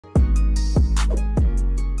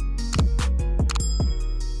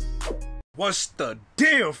What's the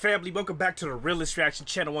deal, family? Welcome back to the Realest Reaction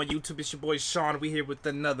channel on YouTube. It's your boy Sean. We here with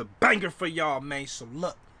another banger for y'all, man. So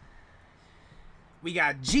look, we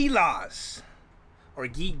got Gilas or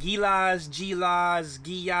Gilas.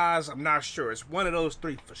 I'm not sure. It's one of those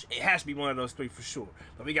three. It has to be one of those three for sure.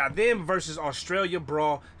 But we got them versus Australia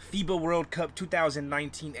Brawl FIBA World Cup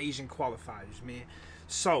 2019 Asian qualifiers, man.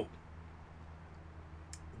 So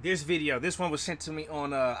this one was sent to me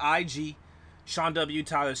on IG. Sean W.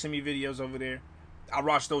 Tyler, send me videos over there. I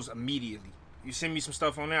watch those immediately. You send me some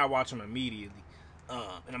stuff on there, I watch them immediately.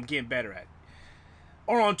 And I'm getting better at it.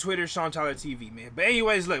 Or on Twitter, Sean Tyler TV, man. But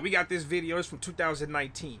anyways, look, we got this video. It's from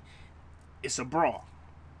 2019. It's a brawl.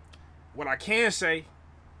 What I can say,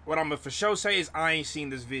 what I'm gonna for sure say is I ain't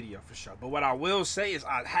seen this video for sure. But what I will say is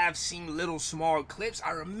I have seen little small clips.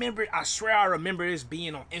 I swear I remember this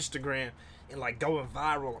being on Instagram and like going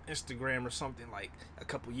viral on Instagram or something like a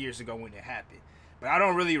couple years ago when it happened. But I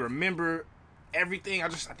don't really remember everything. I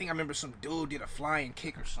think I remember some dude did a flying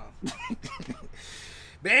kick or something.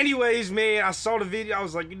 But anyways, man, I saw the video. I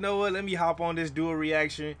was like, you know what? Let me hop on this, do a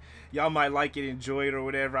reaction. Y'all might like it, enjoy it, or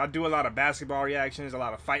whatever. I do a lot of basketball reactions, a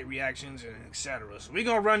lot of fight reactions, and etc. So we're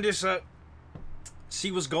gonna run this up,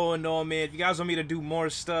 see what's going on, man. If you guys want me to do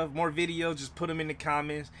more stuff, more videos, just put them in the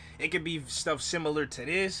comments. It could be stuff similar to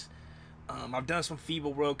this. I've done some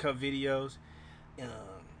FIBA World Cup videos.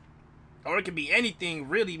 Or it could be anything,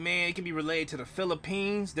 really, man. It can be related to the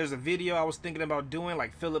Philippines. There's a video I was thinking about doing,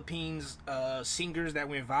 like Philippines singers that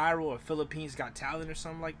went viral, or Philippines Got Talent or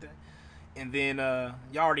something like that. And then,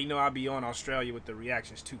 y'all already know I'll be on Australia with the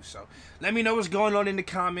reactions, too. So, let me know what's going on in the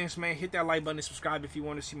comments, man. Hit that like button and subscribe if you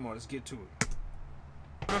want to see more. Let's get to it.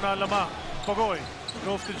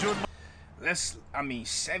 I mean,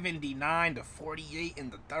 79 to 48 in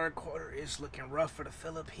the third quarter is looking rough for the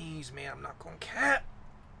Philippines, man. I'm not going to cap.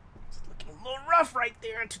 It's looking a little rough right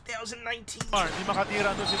there in 2019.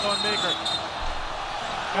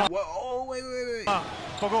 Whoa, wait.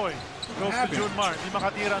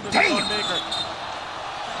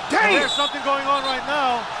 Damn! There's something going on right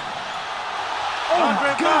now. Oh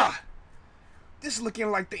my God! This is looking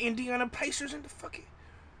like the Indiana Pacers in the fucking...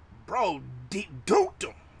 Bro, duped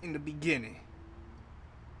them in the beginning.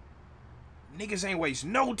 Niggas ain't waste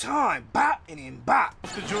no time. Bop and then bop.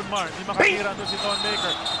 To June Mar, di makatira doon si Don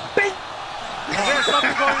Maker. There's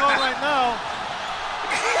something going on right now.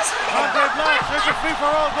 Andre Black, there's a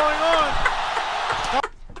free-for-all going on.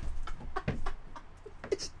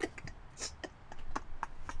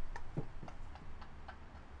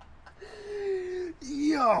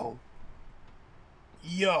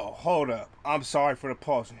 Yo, hold up. I'm sorry for the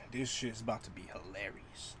pause. This shit's about to be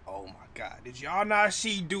hilarious. Oh my God. Did y'all not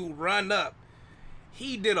see dude run up?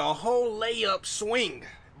 He did a whole layup swing.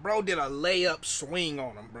 Bro did a layup swing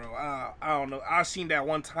on him, bro. I don't know. I seen that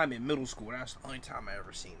one time in middle school. That's the only time I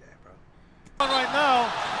ever seen that, bro. Right now,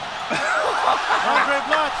 Andre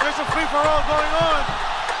Black, there's a free-for-all going on.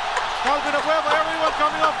 Everyone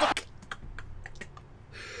coming off the...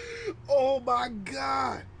 Oh my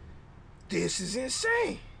God. This is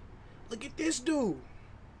insane. Look at this dude.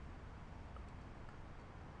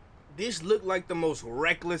 This looked like the most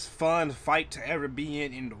reckless, fun fight to ever be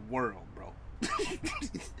in the world, bro.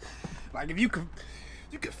 Like if you could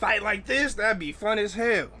fight like this, that'd be fun as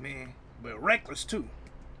hell, man. But reckless too.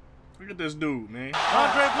 Look at this dude, man.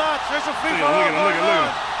 Andre Black, there's a free for all. Look at him.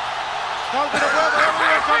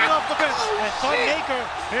 Everyone coming off the bench. And Thon Maker,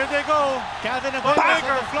 here they go. Calvin and Thon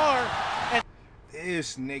Maker on the floor. And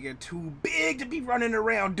this nigga too big to be running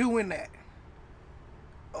around doing that.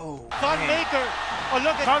 Oh, Thon Maker. Oh,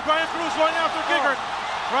 look at Brian Cruz going after Giggard.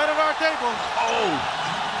 Right at our table. Oh.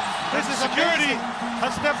 This is security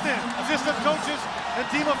has stepped in. Assistant coaches and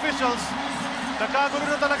team officials. Nagkagulo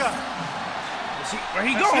na talaga. Where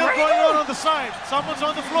he going? Still going on the side. Someone's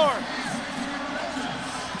on the floor.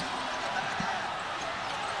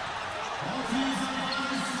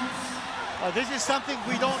 This is something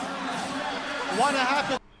we don't want to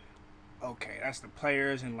happen. Okay, that's the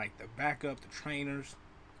players and like the backup, the trainers.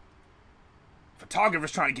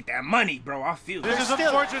 Photographers trying to get that money, bro. I feel this is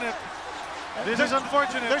unfortunate. This is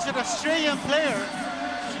unfortunate. There's an Australian player.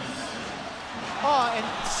 Oh, and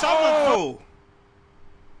someone. Oh.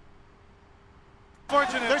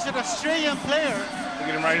 Unfortunate. There's an Australian player. Look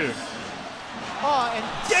at him right here. Oh, and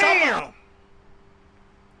damn. Someone.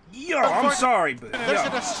 Yo, I'm sorry, but there's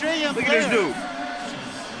an Australian look player. At this dude.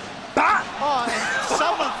 Bah! Oh, and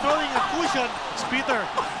someone throwing a cushion. It's Peter.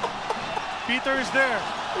 Peter is there.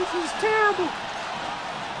 This is terrible.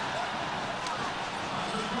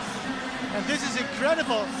 And this is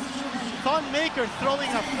incredible. Thon Maker throwing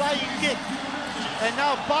a flying kick. And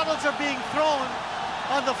now bottles are being thrown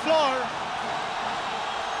on the floor.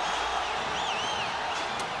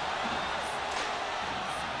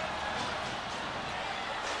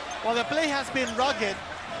 While the play has been rugged,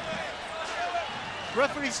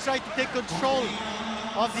 referees try to take control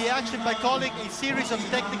of the action by calling a series of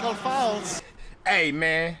technical fouls. Hey,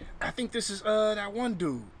 man, I think this is that one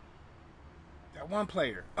dude. That one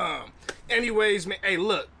player. Anyways, man, hey,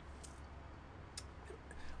 look.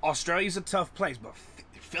 Australia's a tough place, but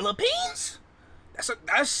Philippines? That's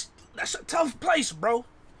a tough place, bro.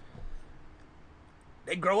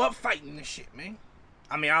 They grow up fighting this shit, man.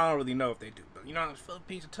 I mean, I don't really know if they do, but you know,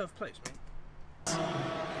 Philippines is a tough place, man.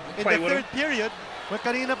 In the third period, well,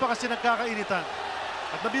 kanina pa kasi nagkakainitan.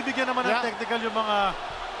 At nabibigyan naman ng technical yung mga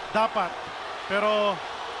dapat. Pero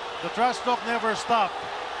the trash talk never stopped.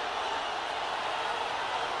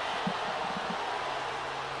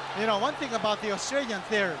 You know, one thing about the Australians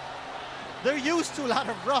there, they're used to a lot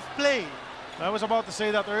of rough play. I was about to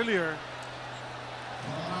say that earlier.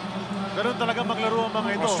 Ganun talaga maglaro ang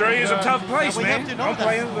mga ito. Australia's a tough place, man. I'm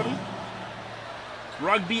playing with them.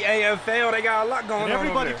 Rugby, AFL, they got a lot going on.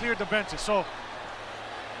 Everybody cleared the benches. So,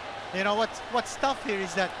 you know what's tough here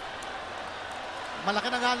is that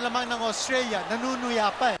malaki na nga ang lamang ng Australia,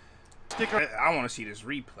 nanunuya pa. I want to see this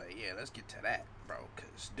replay. Yeah, let's get to that, bro.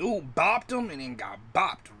 Cause dude bopped him and then got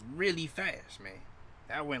bopped really fast, man.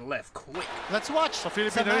 That went left quick. Let's watch sa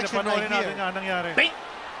Philippines rin, panoorin natin nga nangyari. Bing!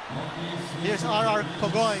 Here's RR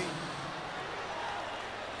Pogoy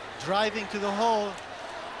driving to the hole,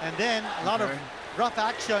 and then a lot of rough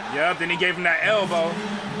action. Yep, then he gave him that elbow.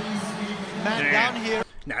 Man down here.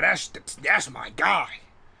 Now that's my guy.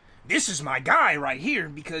 This is my guy right here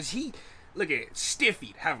because he, look at it,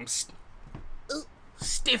 stiffied. Have him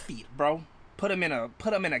stiffied, bro. Put him in a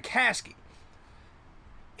casket.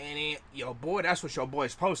 And then, yo, boy, that's what your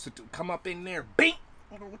boy's supposed to do. Come up in there, bing.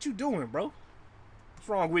 What you doing, bro? What's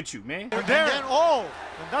wrong with you, man? And then, and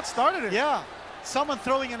that started it. Yeah, someone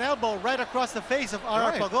throwing an elbow right across the face of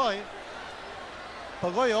RR Pogoy.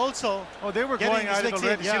 Pogoy also. Oh, they were going at it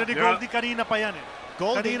already. Yeah. Sila ni Goldie kanina pa yan eh.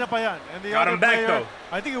 Kanina pa yan. And the other back, player, though.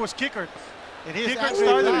 I think it was Kickert. Kickert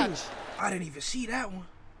started it. I didn't even see that one.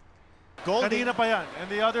 Goldie. Kanina pa yan. And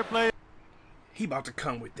the other player. He about to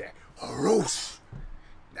come with that whoosh.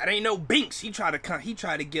 That ain't no binks. He tried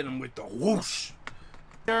to get him with the whoosh.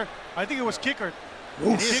 I think it was Kickert.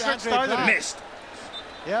 Kickert started missed.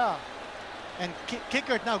 Yeah. And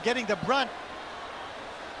Kickert now getting the brunt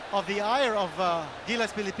of the ire of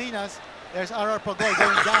Gilas Pilipinas. There's RR Pogoy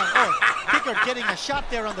going down. Oh, Kickert getting a shot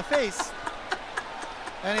there on the face.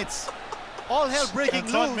 And it's all hell breaking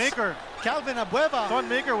loose. Maker. Calvin Abueva. Thon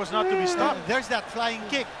Maker was not to be stopped. There's that flying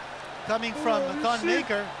kick coming from Thon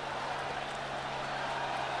Maker.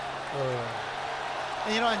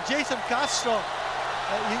 And, you know, and Jason Castro,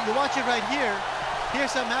 you watch it right here.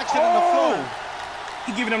 Here's some action on the floor.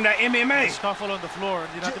 He giving him that MMA. Scuffle on the floor.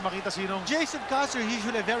 Hindi natin makita sinong. Jason Castro, he's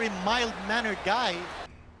usually a very mild-mannered guy.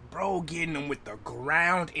 Bro, getting him with the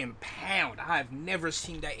ground and pound. I've never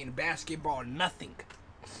seen that in basketball. Nothing.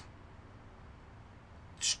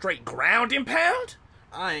 Straight ground and pound?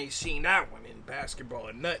 I ain't seen that one in basketball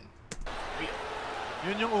or nothing.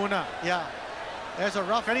 Yun yung una. Yeah. There's a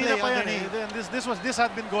rough play underneath. This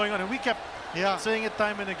had been going on, and we kept saying it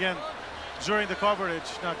time and again during the coverage.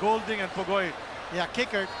 Now Golding and Pogoy. Yeah,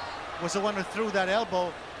 Kickert was the one who threw that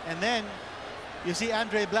elbow, and then you see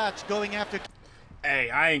Andre Blatch going after. Hey,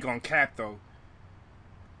 I ain't gonna cap though.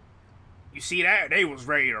 You see that? They was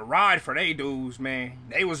ready to ride for they dudes, man.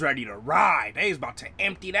 They was ready to ride. They was about to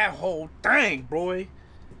empty that whole thing, boy.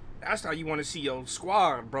 That's how you want to see your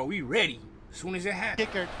squad, bro. We ready as soon as it happens.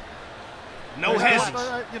 Kickert. No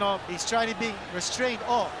hesitation. You know, he's trying to be restrained.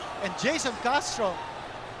 Oh, and Jason Castro.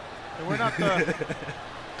 We're not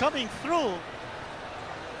coming through.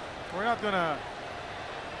 We're not gonna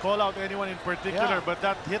call out anyone in particular, but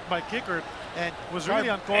that hit by Kickert and was really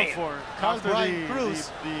uncalled for after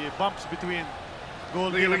the bumps between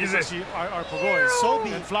Goldie and our Pogoy.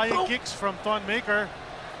 Sobi. And flying kicks from Thon Maker.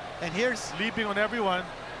 And here's leaping on everyone.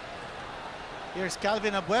 Here's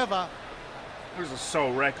Calvin Abueva. This is so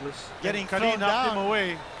reckless. Getting thrown down. Him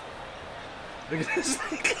away. Look at this.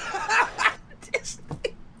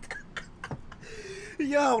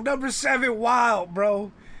 Yo, number 7 wild,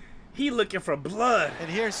 bro. He looking for blood. And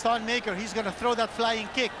here's Thon Maker. He's gonna throw that flying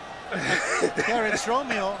kick at Terrence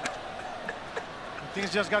Romeo.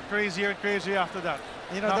 Things just got crazier and crazier after that.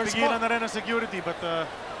 You know, there's more, na rin ang security, but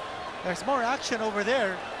there's more action over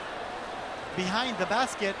there behind the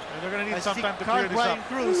basket. And they're gonna need some time to clear this up.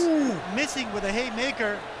 Cruz missing with a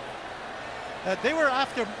haymaker. They were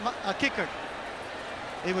after Kickert.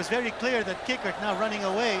 It was very clear that Kickert now running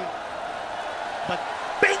away, but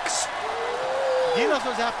Binks. Gilas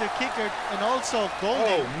was after Kickert and also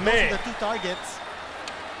Golding. Oh man, those are the 2 targets.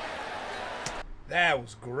 That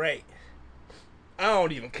was great. I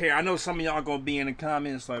don't even care. I know some of y'all gonna be in the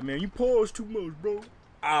comments like, man, you pause too much, bro.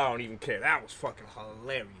 I don't even care. That was fucking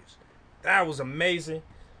hilarious. That was amazing.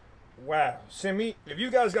 Wow. Send me, if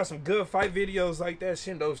you guys got some good fight videos like that,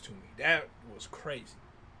 send those to me. That was crazy.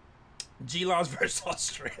 Gilas versus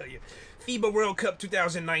Australia. FIBA World Cup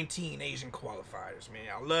 2019 Asian qualifiers, man.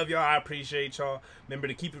 I love y'all. I appreciate y'all. Remember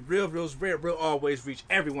to keep it real, real, rare, real, always reach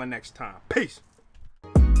everyone next time. Peace.